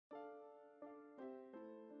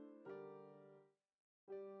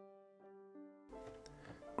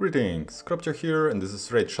Greetings, Kropcio here, and this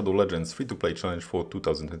is Raid Shadow Legends free-to-play challenge for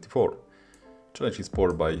 2024. Challenge is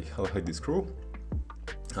powered by Hades Crew.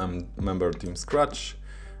 I'm member Team Scratch,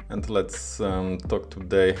 and let's talk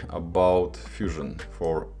today about Fusion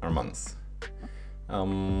for Armanz.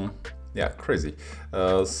 Yeah, crazy.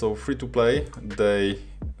 So free-to-play, day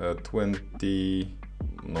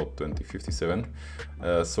 57.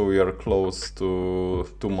 So we are close to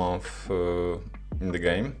 2 months in the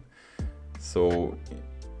game. So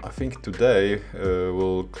I think today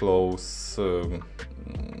we'll close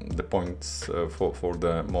the points for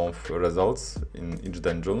the month results in each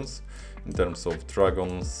dungeons in terms of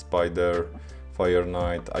Dragon, Spider, Fire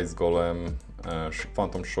Knight, Ice Golem,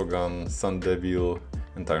 Phantom Shogun, Sun Devil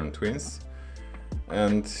and Iron Twins.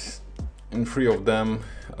 And in 3 of them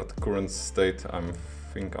at current state I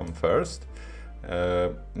think I'm first.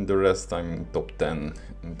 In the rest I'm top 10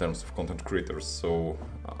 in terms of content creators, so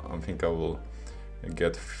I think I will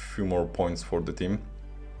get a few more points for the team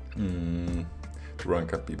to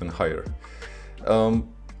rank up even higher.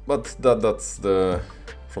 But that's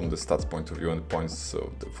from the stats point of view and points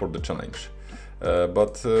for the challenge.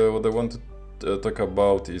 But what I want to talk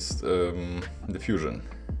about is the fusion.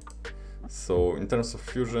 So in terms of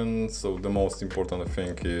fusion, so the most important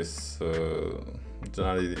thing is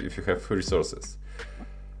generally if you have resources.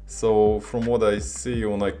 So from what I see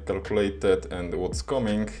when I calculated and what's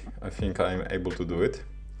coming, I think I'm able to do it.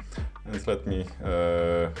 And let me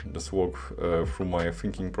just walk through my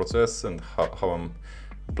thinking process and how I'm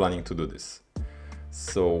planning to do this.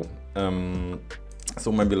 So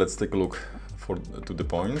so maybe let's take a look to the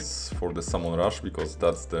points for the Summon Rush, because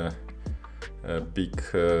that's the big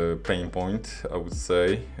pain point, I would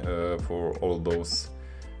say, for all those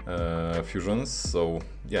fusions. So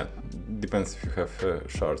yeah, depends if you have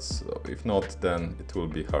shards. If not, then it will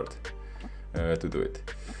be hard to do it.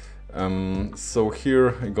 So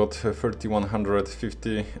here I got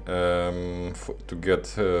 3150 to get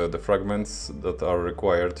the fragments that are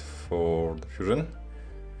required for the fusion,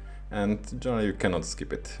 and generally you cannot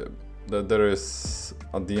skip it. There is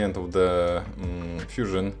at the end of the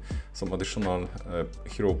fusion some additional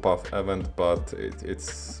hero path event, but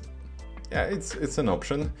it's an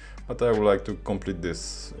option, but I would like to complete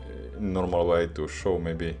this in normal way to show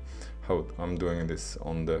maybe how I'm doing this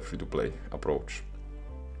on the free-to-play approach.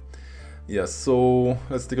 Yeah, so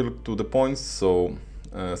let's take a look to the points. So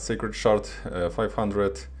Sacred Shard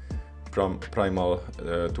 500, Primal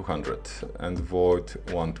 200 and Void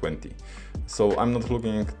 120. So I'm not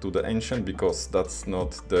looking to the Ancient because that's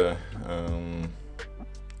not the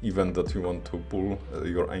event that you want to pull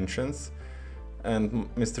your Ancients. And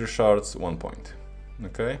Mystery Shards 1 point.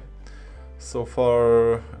 Okay, so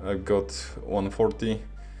far I've got 140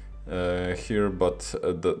 here, but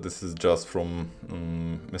this is just from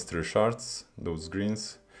Mystery Shards, those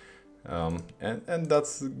greens, and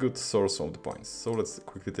that's a good source of the points. So let's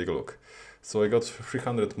quickly take a look. So I got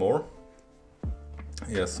 300 more.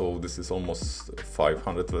 Yeah, so this is almost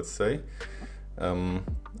 500, let's say.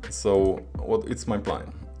 So it's my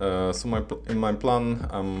plan. So in my plan,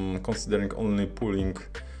 I'm considering only pulling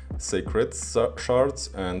Sacred Shards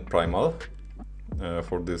and Primal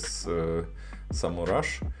for this Summon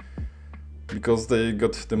Rush, because they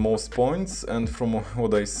got the most points, and from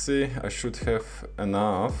what I see, I should have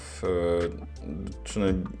enough to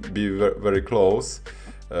be very close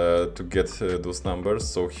to get those numbers.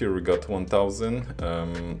 So here we got 1000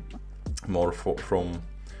 more from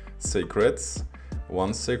Sacreds.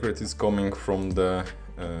 One Sacred is coming from the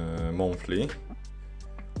monthly,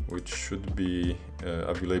 which should be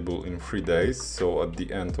available in 3 days, so at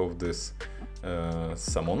the end of this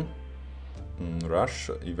Summon Rush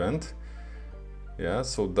event. Yeah,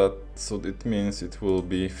 so it means it will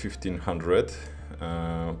be 1500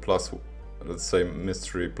 plus, let's say,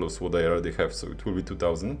 mystery plus what I already have, so it will be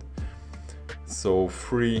 2000. So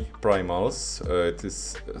 3 primals, it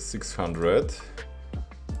is 600.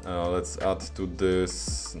 Let's add to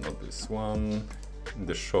this, not this one, in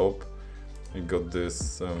the shop we got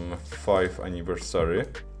this 5th anniversary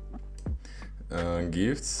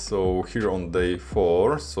gifts. So here on day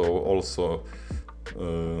 4, so also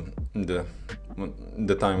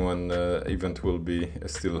the time when the event will be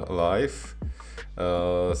still alive,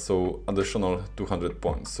 so additional 200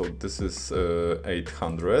 points. So this is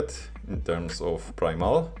 800 in terms of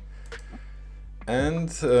primal. And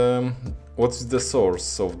what's the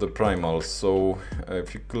source of the primal? So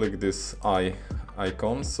if you click this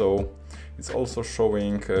icon, so it's also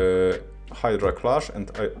showing Hydra Clash and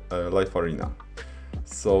Life Arena.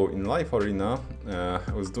 So in Life Arena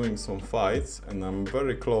I was doing some fights and I'm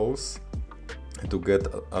very close to get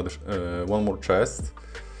one more chest.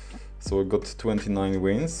 So I got 29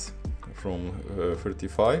 wins from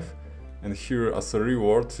 35, and here as a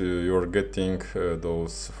reward you're getting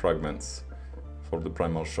those fragments for the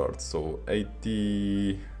primal shards, so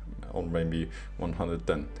 80 or maybe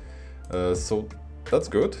 110. So that's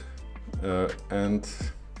good. And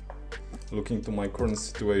looking to my current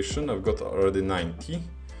situation, I've got already 90,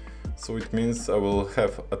 so it means I will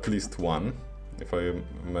have at least one if I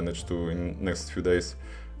manage to in next few days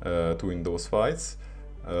to win those fights.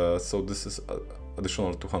 So this is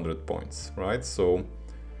additional 200 points, right? So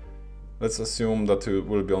let's assume that it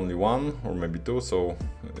will be only one or maybe two, so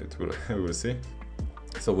it will we'll see.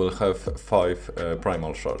 So we'll have 5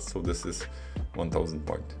 primal shards, so this is 1000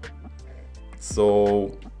 points.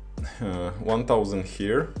 So 1000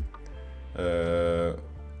 here,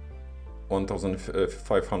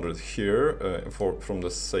 1500 here from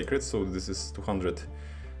the sacred, so this is 200,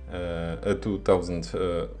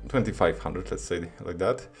 2500, let's say like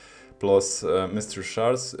that, plus mystery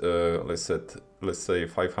shards, let's say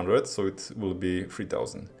 500, so it will be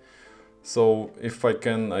 3000. So if I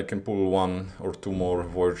can pull 1 or 2 more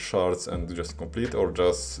void shards and just complete, or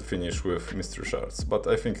just finish with mystery shards, but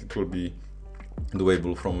I think it will be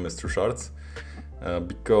doable from mystery shards,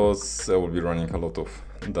 because I will be running a lot of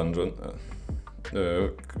dungeons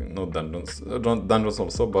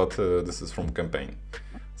also, but this is from campaign,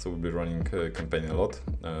 so we'll be running campaign a lot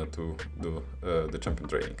to do the champion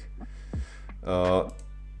training.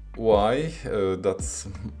 Why? That's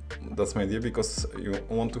my idea, because you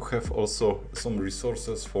want to have also some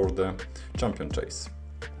resources for the champion chase,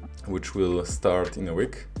 which will start in a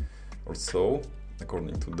week or so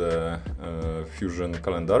according to the fusion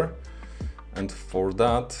calendar. And for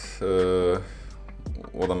that,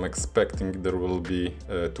 what I'm expecting, there will be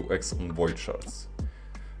 2x on void shards.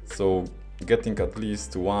 So getting at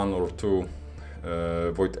least 1 or 2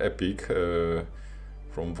 void epic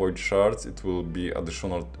from void shards, it will be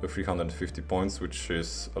additional 350 points, which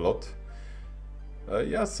is a lot.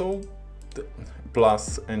 Yeah, so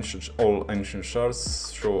plus all ancient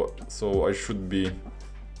shards, so I should be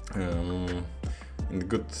in a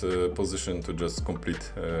good position to just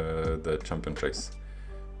complete the champion chase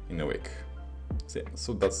in a week. So, yeah,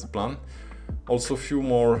 so that's the plan. Also, a few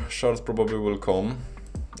more shards probably will come.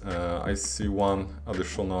 I see 1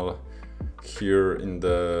 additional here in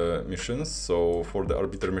the missions, so for the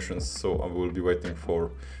arbiter missions, so I will be waiting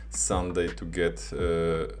for Sunday to get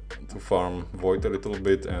to farm void a little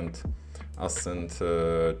bit and ascend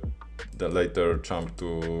the later champ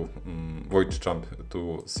to void champ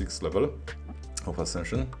to 6th level of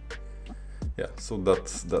ascension. Yeah, so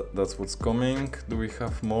that's what's coming. Do we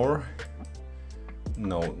have more?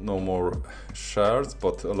 No more shards,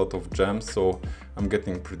 but a lot of gems, so I'm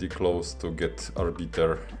getting pretty close to get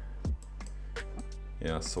arbiter.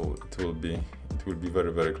 Yeah, so it will be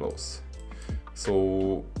very, very close.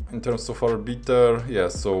 So in terms of arbiter, yeah,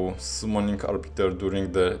 so summoning arbiter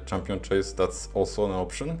during the champion chase, that's also an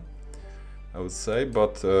option, I would say,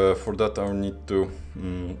 but for that I will need to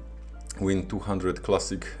win 200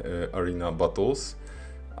 classic arena battles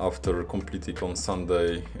after completing on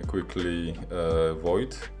Sunday quickly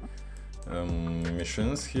void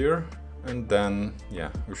missions here, and then yeah,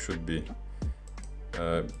 we should be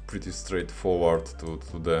pretty straightforward to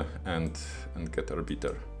the end and get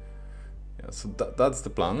arbiter. Yeah, so that's the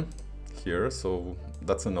plan here, so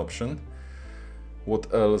that's an option.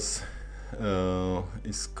 What else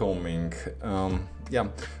is coming? Yeah,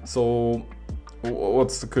 so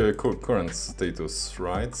what's the current status,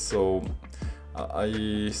 right? So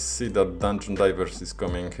I see that Dungeon Divers is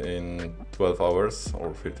coming in 12 hours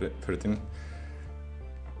or 13.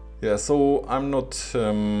 Yeah, so I'm not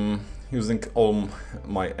using all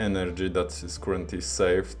my energy that is currently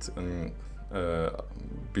saved and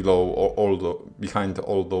behind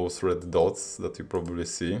all those red dots that you probably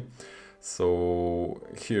see. So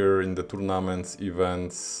here in the tournaments,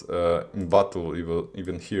 events, in battle,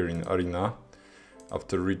 even here in arena,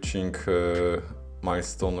 after reaching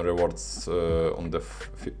milestone rewards on the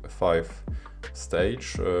 5th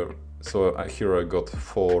stage, so here I got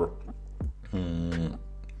 4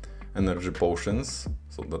 energy potions,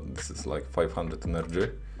 so that this is like 500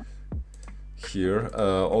 energy. Here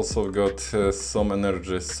also got some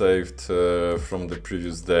energy saved from the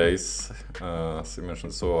previous days, as I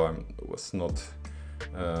mentioned, so I was not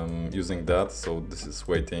using that, so this is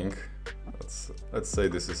waiting. Let's say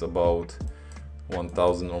this is about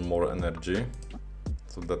 1000 or more energy,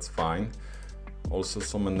 so that's fine. Also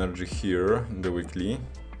some energy here in the weekly,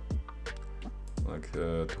 like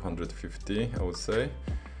 250 I would say,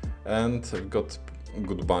 and I've got a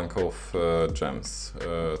good bank of gems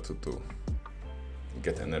to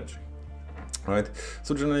get energy. right?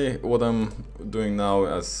 So generally what I'm doing now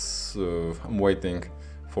is I'm waiting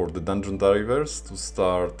for the dungeon divers to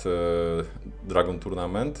start Dragon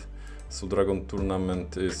Tournament. So Dragon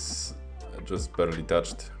Tournament is just barely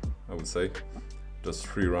touched, I would say. Just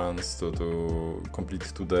 3 runs to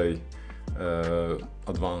complete today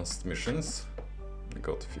advanced missions. I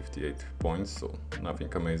got 58 points, so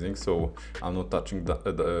nothing amazing. So I'm not touching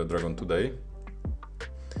the Dragon today.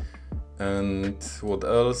 And what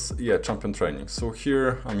else? Yeah, champion training. So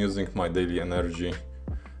here I'm using my daily energy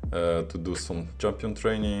to do some champion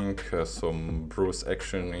training, some Bruce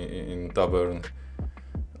action in tavern,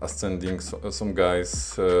 ascending some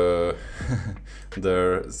guys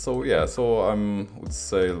there. So yeah, so would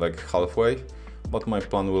say like halfway, but my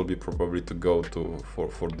plan will be probably to go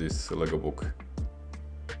for this Lego book.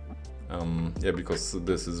 Yeah, because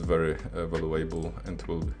this is very valuable and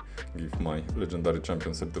will give my legendary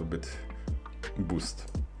champions a little bit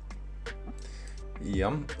boost.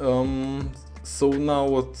 Yeah. So now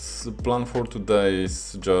what's the plan for today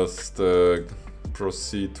is just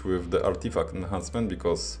proceed with the artifact enhancement,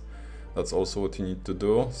 because that's also what you need to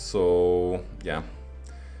do. So yeah,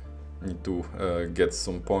 need to get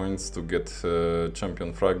some points to get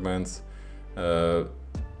champion fragments.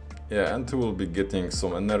 Yeah, and we'll be getting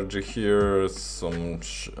some energy here, some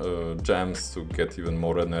gems to get even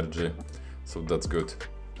more energy, so that's good.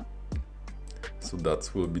 So that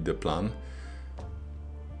will be the plan.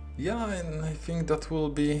 Yeah, and I think that will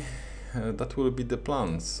be the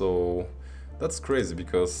plan. So that's crazy,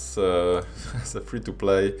 because as a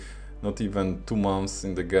free-to-play, not even 2 months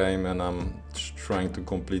in the game, and I'm trying to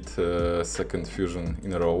complete second fusion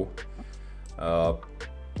in a row.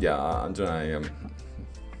 Yeah,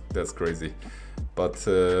 that's crazy. But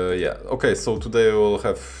yeah, okay, so today we'll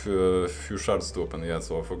have a few shards to open. Yeah,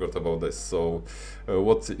 so I forgot about this. So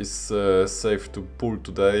what is safe to pull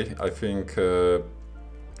today? I think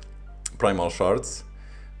primal shards.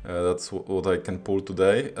 That's what I can pull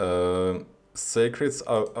today. Sacreds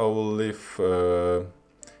I will leave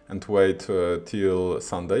and wait till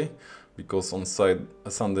Sunday, because on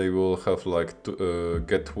Sunday we'll have like to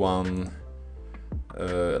get 1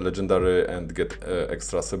 legendary and get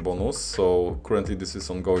extra bonus. So currently this is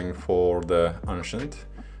ongoing for the ancient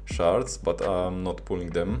shards, but I'm not pulling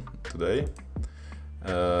them today.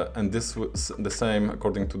 And this was the same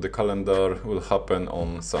according to the calendar will happen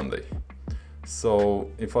on Sunday. So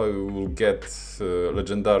if I will get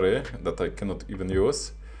legendary that I cannot even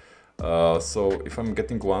use, so if I'm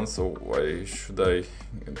getting 1, so why should I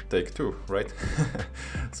take 2, right?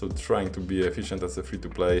 So trying to be efficient as a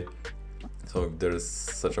free-to-play. So if there is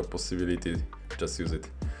such a possibility, just use it.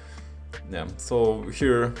 Yeah, so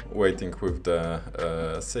here waiting with the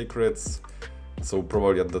sacreds. So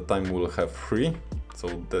probably at the time we'll have 3. So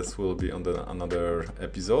this will be on another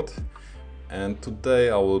episode. And today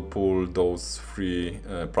I will pull those 3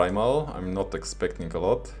 primal. I'm not expecting a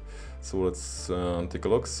lot. So let's take a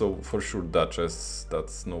look. So for sure Duchess,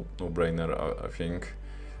 that's no-brainer, I think.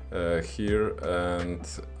 Here, and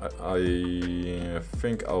I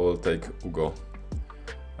think I will take Ugo.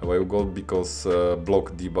 Why Ugo? Because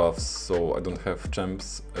block debuffs, so I don't have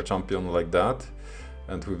a champion like that,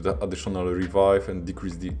 and with the additional revive and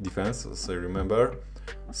decrease defense, as I remember.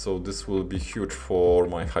 So this will be huge for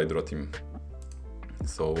my Hydra team.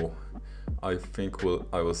 So I think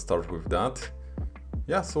I will start with that.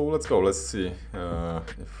 Yeah, so let's go. Let's see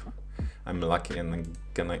if I'm lucky and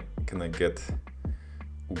can I get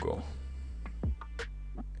Ugo.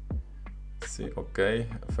 See, okay,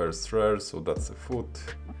 first rare, so that's a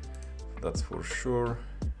foot, that's for sure.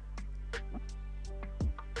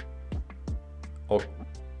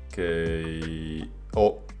 Okay,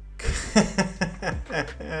 okay.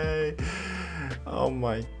 Oh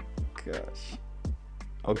my gosh.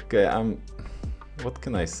 Okay, what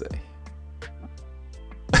can I say?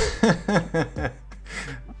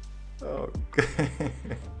 Okay.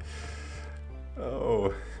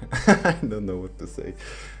 Oh, I don't know what to say.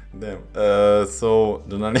 Damn. So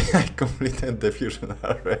generally I completed the fusion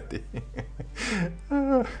already.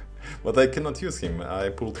 But I cannot use him. I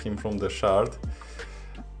pulled him from the shard.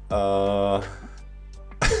 Oh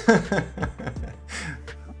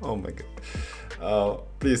my god.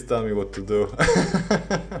 Please tell me what to do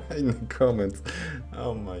in the comments.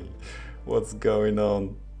 Oh my, what's going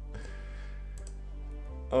on?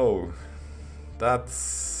 Oh,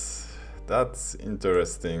 that's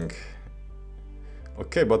interesting.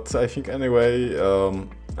 Okay, but I think anyway,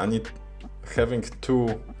 I need having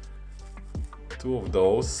two of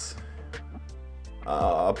those.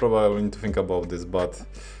 I probably need to think about this, but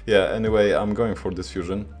yeah, anyway, I'm going for this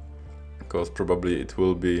fusion because probably it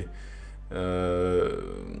will be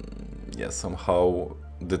yeah, yeah, somehow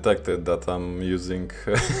detected that I'm using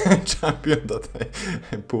champion that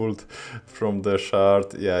I pulled from the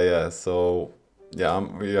shard. Yeah, so yeah,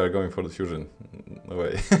 we are going for the fusion. No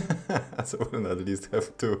way. So we'll at least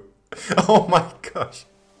have 2. Oh my gosh!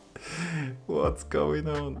 What's going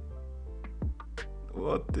on?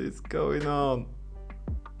 What is going on?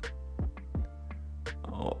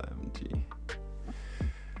 OMG.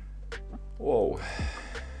 Whoa.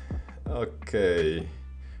 Okay.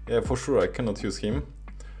 Yeah, for sure I cannot use him.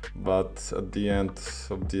 But at the end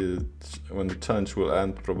of when the challenge will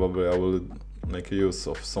end, probably I will make use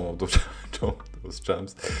of some of those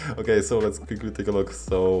champs. Okay, so let's quickly take a look.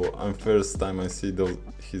 So first time I see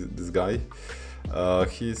this guy.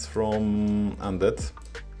 He's from Undead.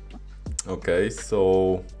 Okay,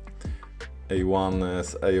 so A1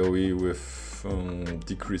 is AoE with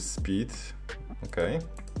decreased speed. Okay,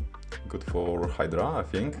 good for Hydra, I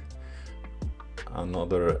think.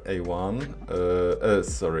 Another A1,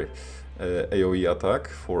 AoE attack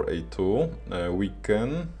for A2,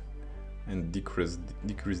 weaken and decrease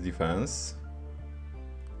defense.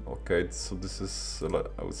 Okay, so this is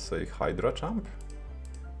I would say Hydra champ.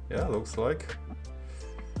 Yeah, looks like.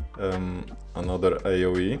 Another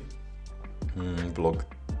AoE block.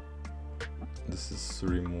 This is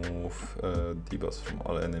remove debuffs from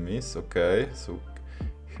all enemies. Okay, so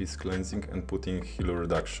he's cleansing and putting heal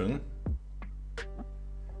reduction.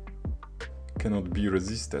 Cannot be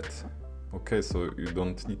resisted. Okay, so you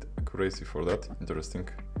don't need accuracy for that. Interesting.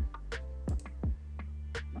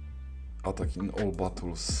 Attack in all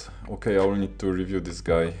battles. Okay, I will need to review this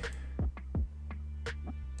guy.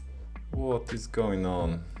 What is going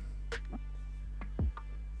on?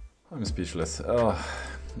 I'm speechless.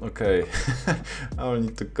 Okay. I will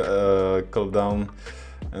need to calm down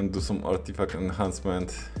and do some artifact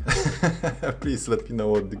enhancement. Please let me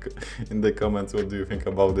know in the comments what do you think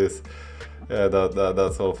about this. Yeah,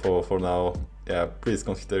 that's all for now. Yeah, please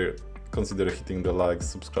consider hitting the like,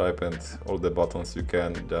 subscribe and all the buttons you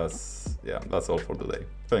can. Just, yeah, that's all for today.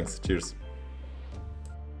 Thanks, cheers.